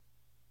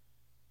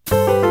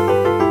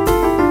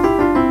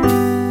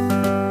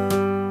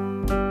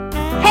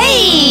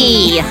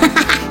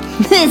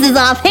This is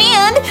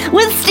Offhand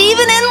with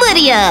Stephen and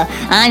Lydia.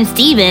 I'm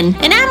Stephen.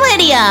 And I'm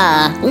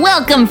Lydia.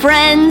 Welcome,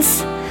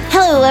 friends.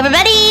 Hello,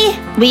 everybody.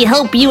 We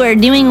hope you are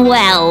doing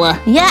well.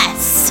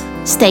 Yes.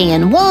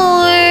 Staying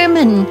warm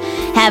and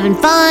having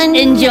fun.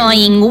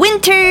 Enjoying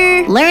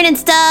winter. Learning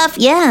stuff.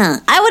 Yeah.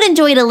 I would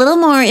enjoy it a little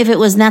more if it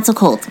was not so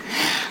cold.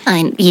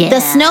 Yeah.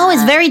 The snow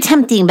is very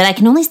tempting, but I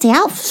can only stay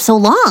out so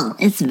long.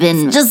 It's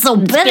been just so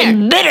bitter. It's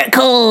been bitter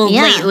cold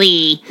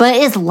lately. But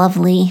it's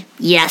lovely.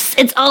 Yes,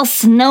 it's all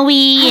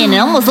snowy and it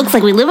almost looks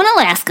like we live in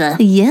Alaska.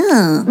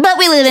 Yeah. But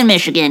we live in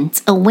Michigan.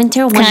 It's a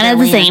winter wonderland. Kind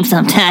of the same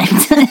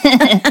sometimes.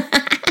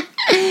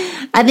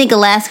 I think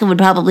Alaska would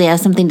probably have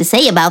something to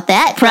say about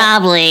that.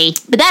 Probably.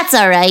 But that's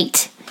all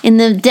right. In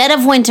the dead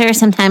of winter,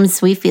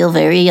 sometimes we feel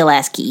very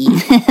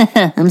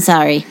Alaska-y. I'm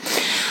sorry.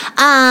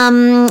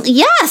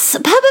 Yes,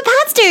 Puppet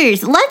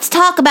Podsters. Let's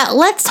talk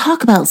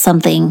about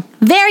something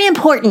very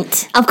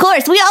important. Of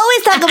course, we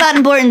always talk about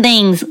important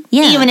things.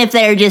 Yeah. Even if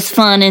they're just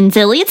fun and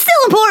silly, it's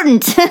still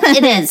important.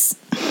 It is.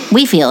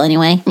 We feel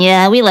anyway.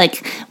 Yeah, we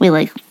like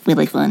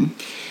fun.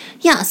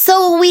 Yeah,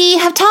 so we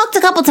have talked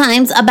a couple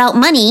times about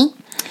money.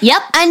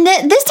 Yep. And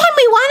this time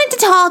we wanted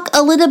to talk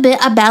a little bit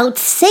about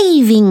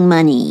saving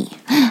money.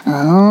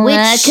 Oh,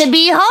 that could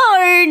be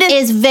hard.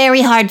 Is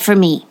very hard for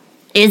me.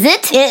 Is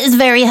it? It is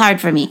very hard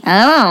for me.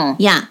 Oh.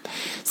 Yeah.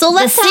 So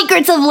let's The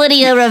secrets of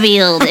Lydia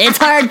revealed. It's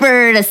hard for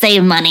her to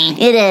save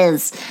money. It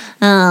is.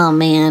 Oh,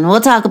 man. We'll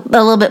talk a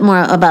little bit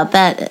more about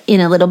that in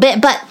a little bit.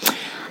 But,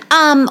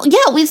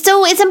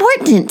 so it's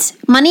important.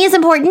 Money is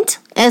important,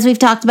 as we've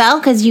talked about,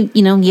 because you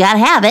gotta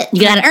have it.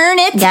 You gotta earn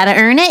it. You gotta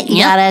earn it.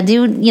 You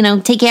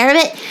gotta take care of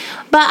it.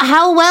 But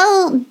how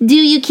well do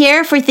you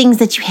care for things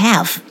that you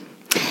have?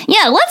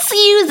 Yeah, let's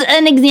use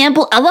an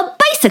example of a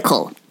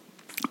bicycle.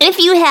 If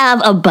you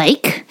have a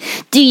bike,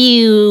 do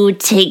you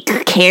take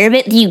care of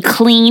it? Do you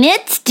clean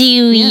it? Do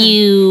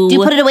you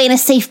put it away in a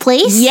safe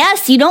place?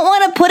 Yes, you don't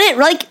want to put it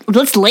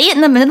let's lay it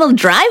in the middle of the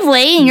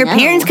driveway and your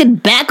parents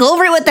could back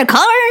over it with their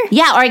car.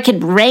 Yeah, or it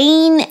could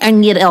rain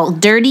and get all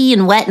dirty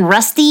and wet and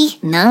rusty.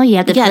 No, you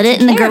have to put it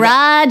in the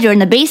garage or in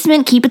the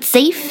basement. Keep it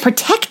safe.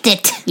 Protect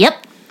it.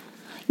 Yep.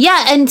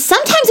 Yeah, and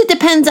sometimes it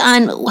depends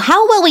on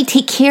how well we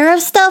take care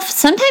of stuff.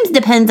 Sometimes it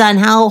depends on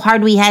how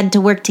hard we had to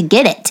work to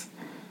get it.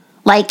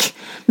 Like,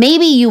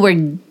 maybe you were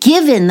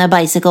given the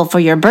bicycle for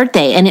your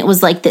birthday, and it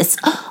was like this,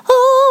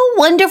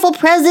 wonderful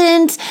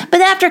present.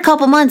 But after a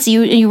couple months,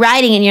 you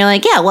riding, and you're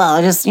like, yeah, well,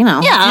 I just,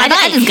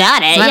 I just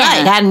got it.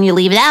 Yeah, and you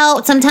leave it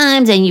out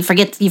sometimes, and you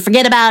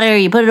forget about it, or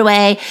you put it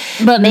away.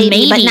 But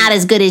maybe not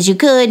as good as you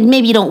could.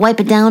 Maybe you don't wipe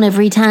it down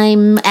every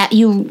time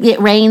it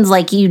rains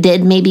like you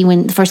did. Maybe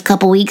when the first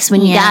couple weeks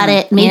when you got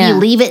it, maybe you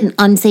leave it in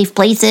unsafe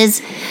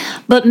places.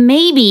 But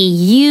maybe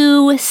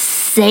you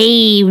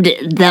saved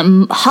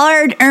the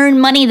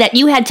hard-earned money that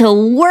you had to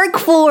work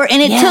for,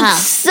 and it took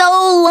so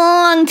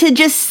long to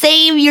just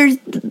save your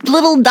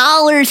little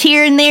dollars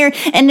here and there,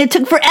 and it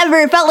took forever.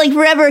 It felt like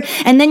forever,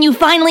 and then you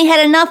finally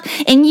had enough,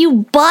 and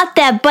you bought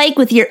that bike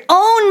with your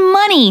own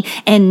money,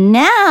 and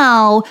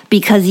now,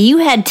 because you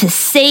had to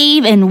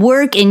save and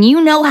work, and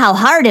you know how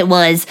hard it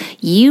was,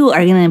 you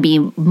are going to be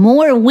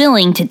more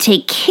willing to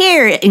take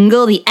care and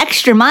go the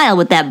extra mile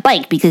with that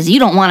bike, because you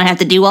don't want to have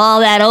to do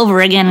all that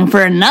over again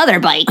for another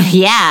bike.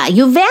 Yeah,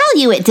 you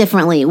value it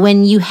differently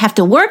when you have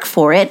to work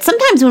for it.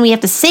 Sometimes when we have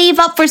to save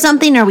up for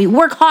something or we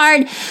work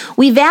hard,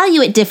 we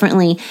value it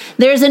differently.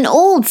 There's an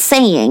old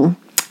saying,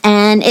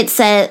 and it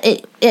says,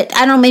 I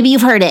don't know, maybe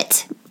you've heard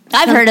it.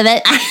 I've heard of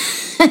it.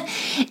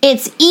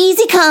 It's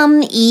easy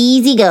come,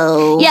 easy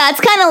go. Yeah,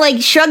 it's kind of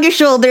like shrug your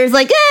shoulders,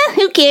 like,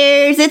 who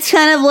cares? It's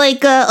kind of like,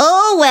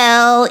 oh,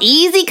 well,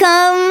 easy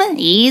come,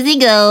 easy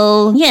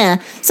go.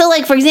 Yeah. So,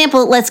 like, for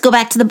example, let's go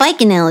back to the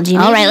bike analogy.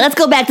 All right, let's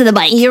go back to the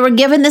bike. You were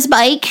given this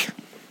bike,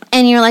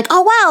 and you're like,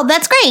 oh, wow,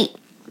 that's great.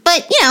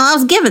 But, I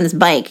was given this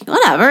bike.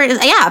 Whatever.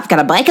 Yeah, I've got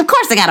a bike. Of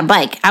course I got a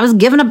bike. I was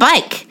given a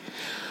bike.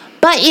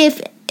 But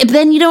if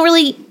then you don't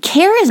really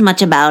care as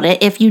much about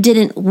it if you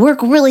didn't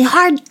work really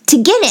hard to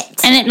get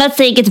it. And let's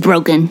say it gets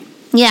broken.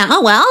 Yeah.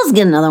 Oh, well, I'll just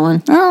get another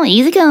one. Oh,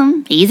 easy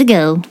come, easy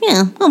go.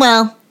 Yeah. Oh,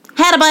 well.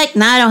 Had a bike.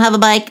 Now I don't have a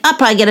bike. I'll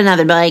probably get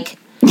another bike.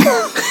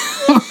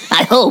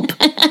 I hope.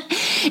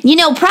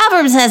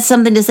 Proverbs has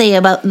something to say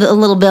about a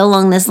little bit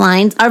along this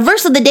line. Our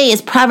verse of the day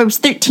is Proverbs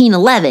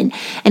 13:11,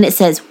 and it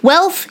says,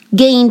 "Wealth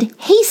gained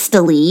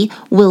hastily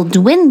will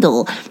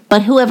dwindle,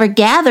 but whoever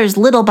gathers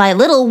little by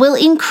little will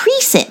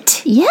increase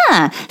it."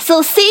 Yeah,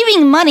 so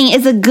saving money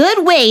is a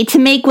good way to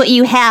make what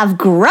you have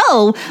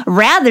grow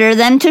rather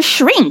than to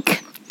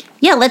shrink.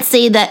 Yeah, let's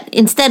say that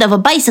instead of a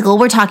bicycle,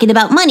 we're talking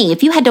about money.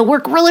 If you had to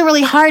work really,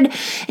 really hard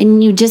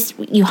and you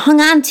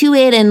hung on to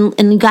it and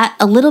you got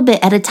a little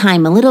bit at a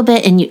time,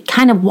 and you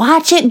kind of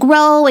watch it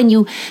grow and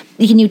you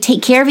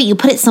take care of it, you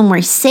put it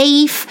somewhere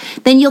safe,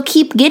 then you'll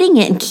keep getting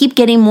it and keep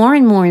getting more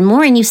and more and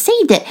more, and you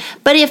saved it.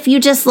 But if you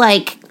just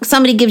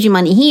somebody gives you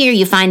money here,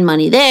 you find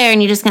money there,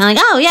 and you're just kind of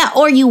like, oh yeah,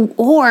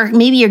 or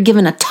maybe you're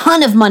given a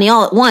ton of money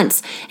all at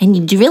once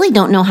and you really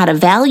don't know how to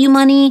value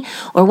money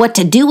or what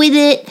to do with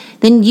it,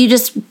 then you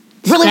just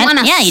really want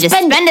to you just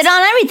spend it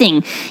on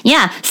everything.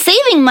 Yeah,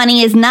 saving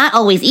money is not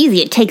always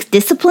easy. It takes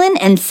discipline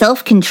and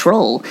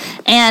self-control.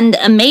 And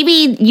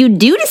maybe you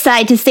do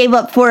decide to save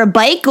up for a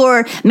bike,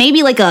 or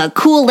maybe like a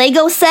cool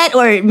Lego set,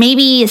 or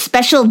maybe a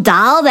special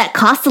doll that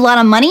costs a lot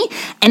of money,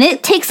 and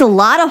it takes a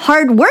lot of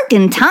hard work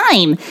and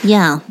time.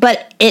 Yeah.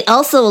 But it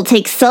also will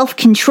take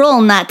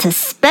self-control not to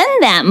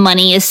spend that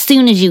money as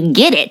soon as you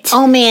get it.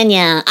 Oh, man,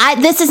 yeah.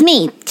 This is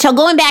me. So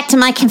going back to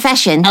my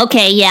confession.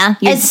 Okay, yeah.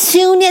 As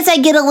soon as I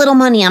get a little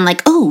money, I'm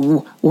like,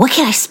 oh, what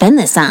can I spend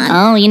this on?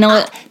 Oh, you know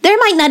what? There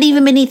might not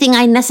even be anything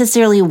I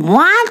necessarily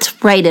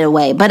want right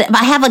away. But if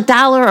I have $1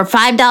 or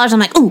 $5, I'm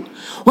like, oh,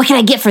 what can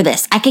I get for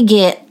this? I could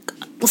get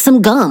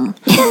some gum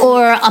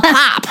or a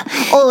pop.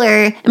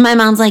 Or my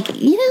mom's like,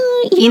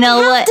 you know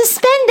what? To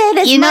spend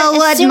it. You know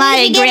what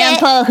my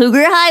grandpa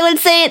Hoogerhide would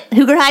say?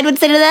 Hoogerhide would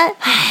say to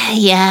that?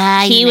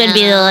 Yeah, he would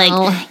be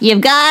like,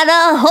 "You've got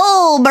a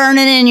hole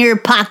burning in your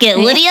pocket,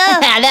 Lydia.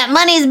 That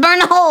money's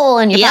burned a hole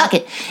in your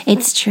pocket."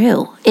 It's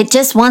true. It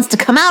just wants to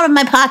come out of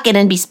my pocket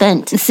and be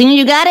spent. As soon as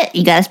you got it,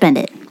 you got to spend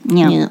it.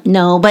 Yeah.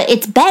 No, but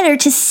it's better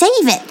to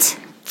save it.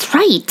 That's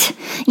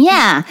right.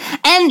 Yeah.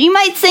 And you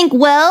might think,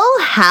 well,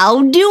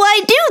 how do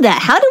I do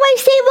that? How do I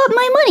save up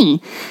my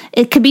money?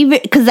 It could be,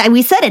 because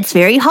we said it's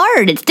very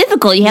hard. It's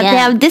difficult. You have to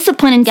have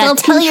discipline and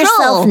self-control. Tell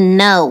yourself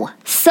no.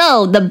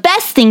 So the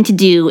best thing to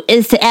do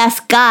is to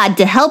ask God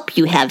to help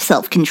you have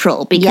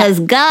self-control, because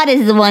God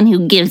is the one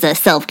who gives us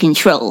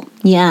self-control.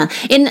 Yeah.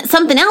 And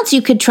something else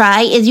you could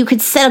try is you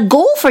could set a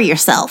goal for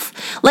yourself.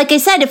 Like I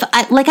said,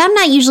 I'm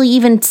not usually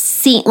even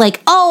seeing like,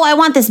 oh, I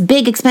want this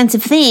big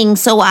expensive thing,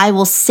 so I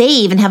will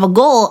save and have a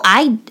goal.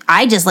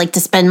 I just like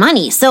to spend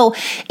money. So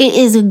it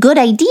is a good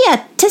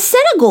idea to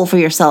set a goal for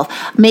yourself.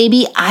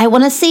 Maybe I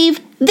want to save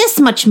this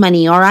much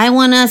money, or I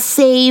want to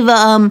save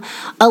a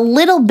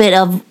little bit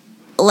of,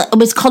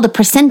 it's called a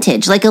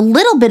percentage, like a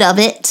little bit of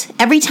it.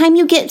 Every time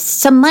you get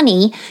some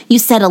money, you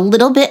set a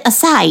little bit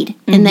aside.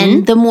 Mm-hmm. And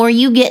then the more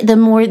you get, the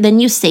more then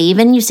you save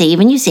and you save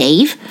and you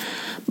save.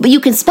 But you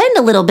can spend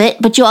a little bit,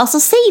 but you also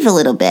save a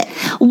little bit.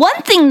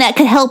 One thing that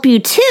could help you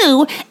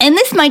too, and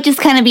this might just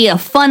kind of be a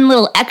fun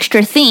little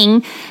extra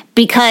thing,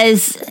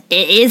 because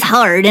it is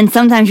hard, and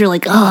sometimes you're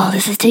like, oh,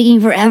 this is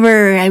taking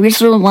forever. I just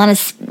really want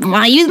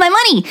to use my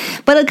money.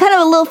 But a kind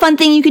of a little fun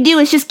thing you could do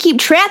is just keep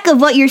track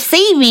of what you're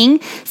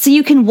saving, so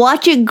you can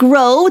watch it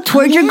grow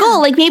towards your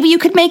goal. Like maybe you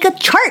could make a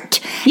chart.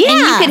 Yeah. And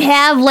you could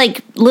have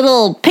like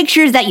little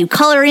pictures that you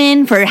color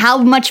in for how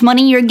much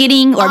money you're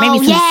getting, or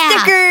maybe some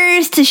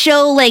stickers to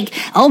show like,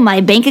 oh, my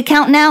bank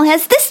account now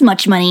has this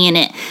much money in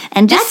it.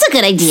 And just that's a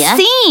good idea.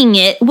 Seeing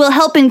it will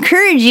help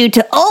encourage you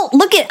to, oh,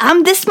 look at,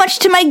 I'm this much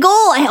to my goal.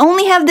 I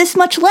only have this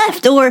much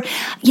left. Or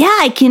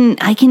I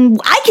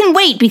can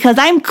wait because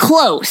I'm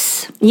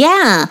close.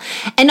 Yeah.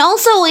 And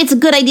also it's a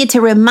good idea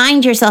to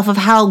remind yourself of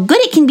how good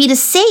it can be to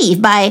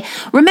save by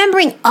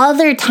remembering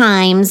other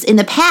times in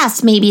the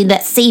past maybe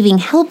that saving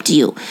helped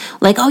you.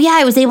 Like, oh yeah,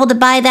 I was able to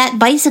buy that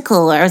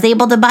bicycle, or I was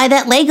able to buy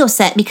that Lego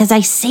set because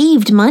I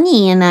saved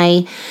money, and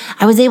I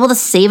was able to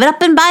save it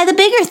up and buy the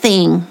bigger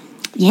thing.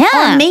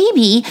 Yeah. Or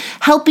maybe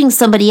helping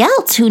somebody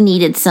else who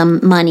needed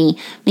some money.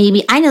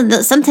 Maybe, I know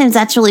that sometimes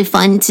that's really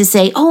fun to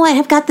say, oh, I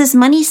have got this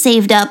money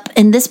saved up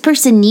and this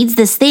person needs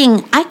this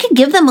thing. I could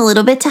give them a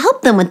little bit to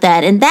help them with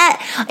that. And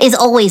that is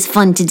always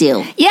fun to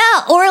do.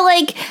 Yeah. Or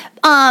like,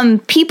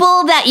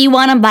 people that you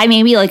want to buy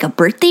maybe like a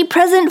birthday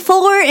present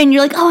for, and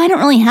you're like, oh, I don't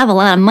really have a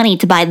lot of money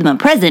to buy them a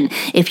present.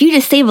 If you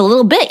just save a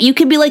little bit, you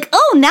could be like,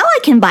 oh, now I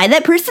can buy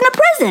that person a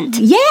present.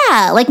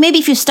 Yeah, like maybe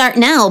if you start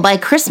now, by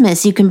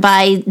Christmas, you can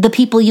buy the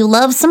people you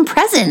love some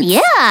presents.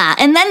 Yeah,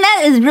 and then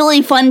that is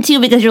really fun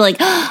too, because you're like,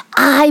 oh,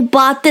 I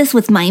bought this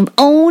with my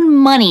own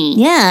money.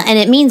 Yeah, and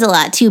it means a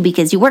lot too,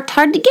 because you worked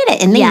hard to get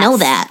it, and they know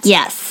that.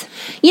 Yes.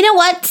 You know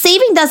what?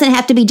 Saving doesn't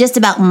have to be just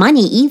about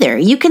money either.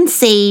 You can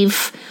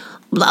save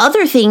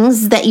other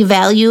things that you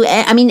value.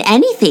 I mean,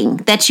 anything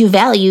that you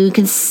value, you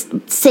can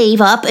save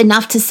up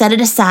enough to set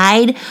it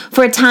aside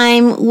for a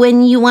time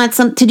when you want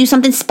to do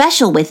something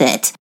special with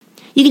it.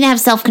 You can have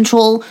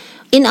self-control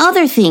in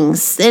other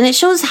things, and it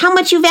shows how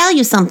much you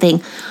value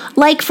something.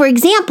 Like, for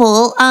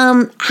example,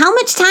 how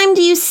much time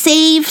do you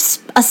save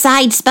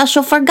aside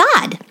special for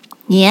God?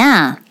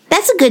 Yeah.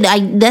 That's a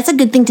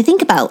good thing to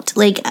think about.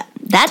 Like,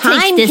 that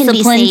time takes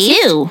discipline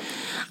too.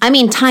 I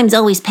mean, time's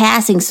always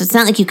passing, so it's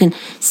not like you can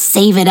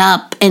save it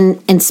up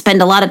and spend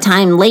a lot of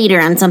time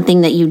later on something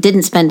that you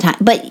didn't spend time.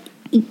 But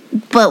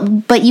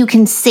you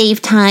can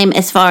save time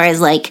as far as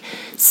like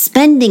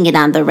spending it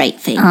on the right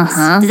things.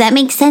 Does that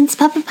make sense,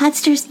 Papa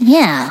Podsters?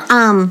 Yeah.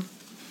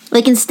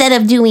 Like instead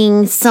of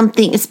doing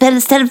something,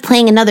 instead of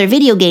playing another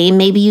video game,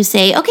 maybe you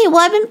say, okay, well,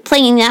 I've been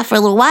playing that for a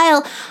little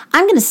while.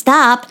 I'm going to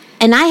stop.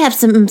 And I have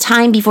some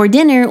time before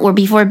dinner or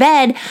before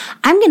bed.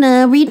 I'm going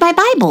to read my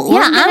Bible.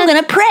 Yeah, I'm going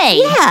to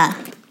pray. Yeah.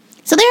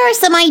 So there are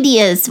some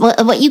ideas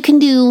of what you can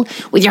do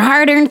with your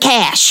hard-earned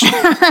cash. Don't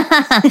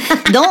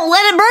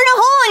let it burn a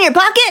hole in your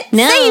pocket.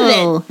 No. Save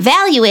it.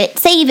 Value it.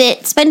 Save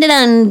it. Spend it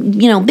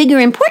on, bigger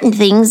important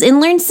things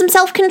and learn some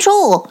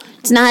self-control.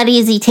 It's not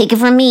easy. Take it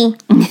from me.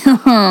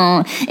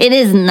 It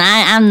is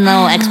not. I'm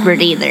no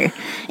expert either.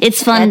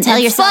 It's fun.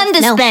 It's fun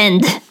to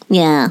spend.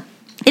 Yeah,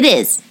 it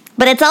is.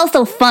 But it's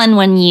also fun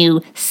when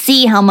you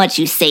see how much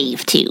you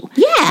save, too.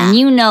 Yeah. And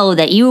you know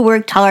that you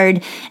worked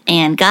hard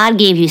and God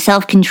gave you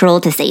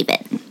self-control to save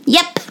it.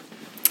 Yep.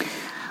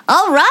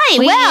 All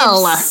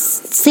right,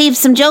 save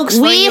some jokes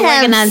for you.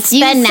 We're going to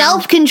spend now.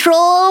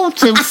 Self-control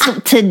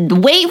to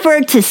wait for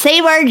it to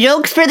save our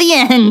jokes for the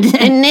end.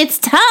 And it's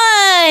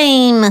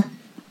time.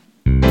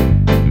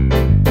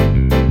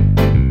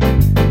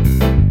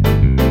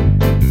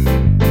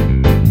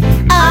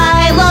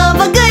 I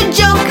love a good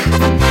joke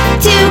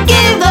to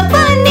give the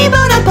funny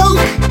bone a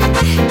poke.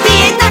 Be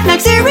it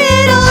knock-knocks or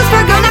riddles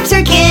for grown-ups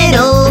or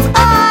kiddles.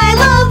 I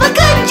love a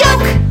good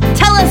joke.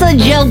 Tell us a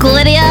joke,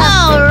 Lydia.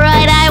 All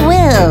right, I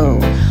will.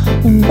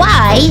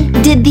 Why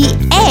did the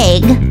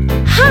egg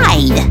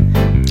hide?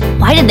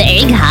 Why did the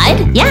egg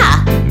hide?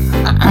 Yeah.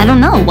 I don't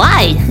know.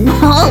 Why?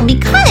 Well,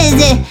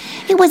 because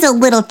it was a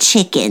little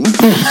chicken.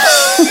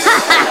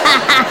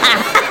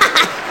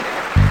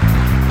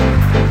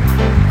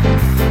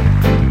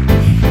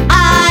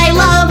 I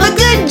love a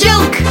good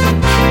joke.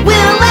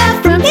 We'll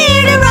laugh from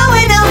here to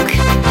Roanoke.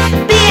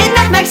 Be it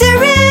knock-knocks or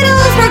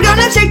riddles for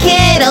grown-ups or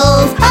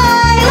kiddles.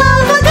 I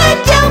love a good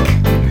joke.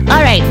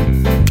 All right.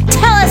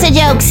 Tell us a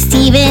joke,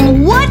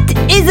 Stephen. What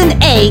is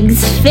an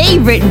egg's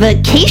favorite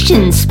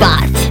vacation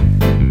spot?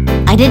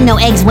 I didn't know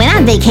eggs went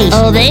on vacation.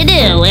 Oh, they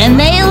do, and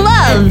they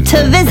love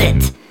to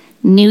visit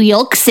New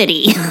York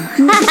City. New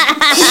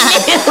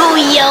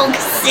York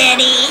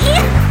City.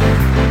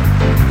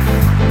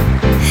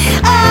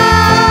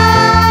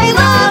 I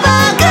love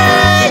a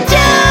good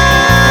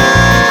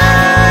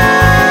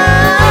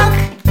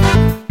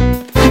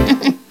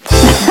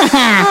joke.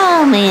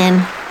 Oh, man.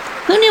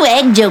 Who knew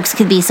egg jokes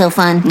could be so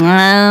fun?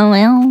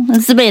 Well,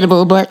 it's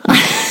debatable, but...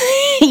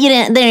 They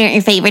aren't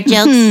your favorite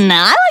jokes? No,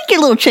 I like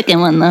your little chicken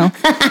one, though.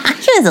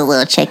 She was a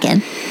little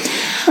chicken.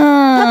 Puppet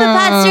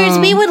Podsters,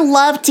 we would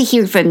love to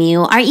hear from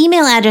you. Our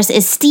email address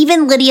is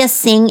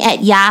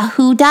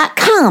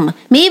StephenLydiaSing@yahoo.com.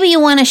 Maybe you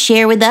want to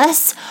share with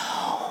us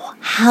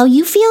how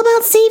you feel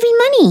about saving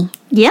money.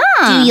 Yeah.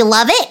 Do you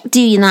love it?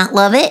 Do you not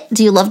love it?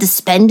 Do you love to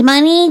spend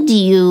money? Do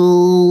you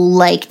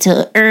like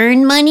to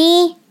earn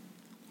money?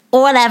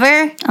 Or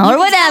whatever.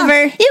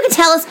 You can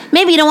tell us.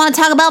 Maybe you don't want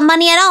to talk about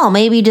money at all.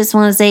 Maybe you just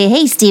want to say,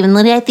 hey, Stephen,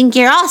 Lydia, I think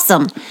you're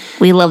awesome.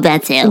 We love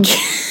that too.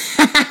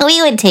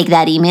 We would take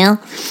that email.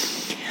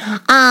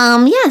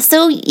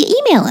 So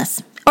email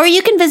us. Or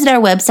you can visit our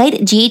website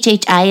at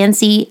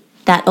ghhinc.org.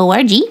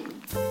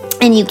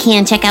 And you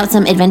can check out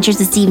some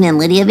Adventures of Stephen and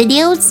Lydia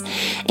videos.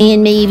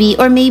 And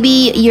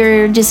maybe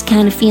you're just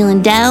kind of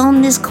feeling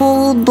down this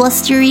cold,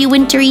 blustery,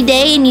 wintry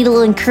day and need a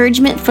little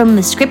encouragement from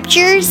the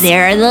scriptures.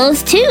 There are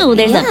those too.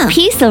 There's a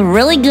piece of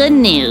really good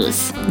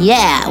news.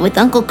 Yeah, with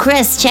Uncle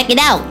Chris. Check it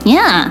out.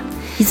 Yeah.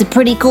 He's a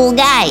pretty cool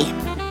guy.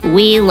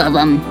 We love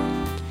him.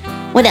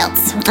 What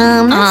else?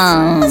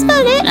 That's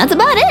about it. That's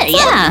about it,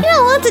 yeah. You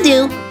know what to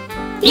do.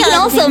 You can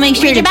also make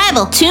sure to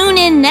tune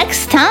in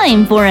next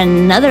time for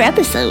another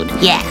episode.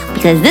 Yeah.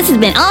 Because this has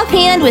been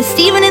Offhand with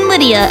Stephen and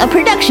Lydia, a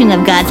production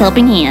of God's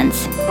Helping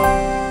Hands.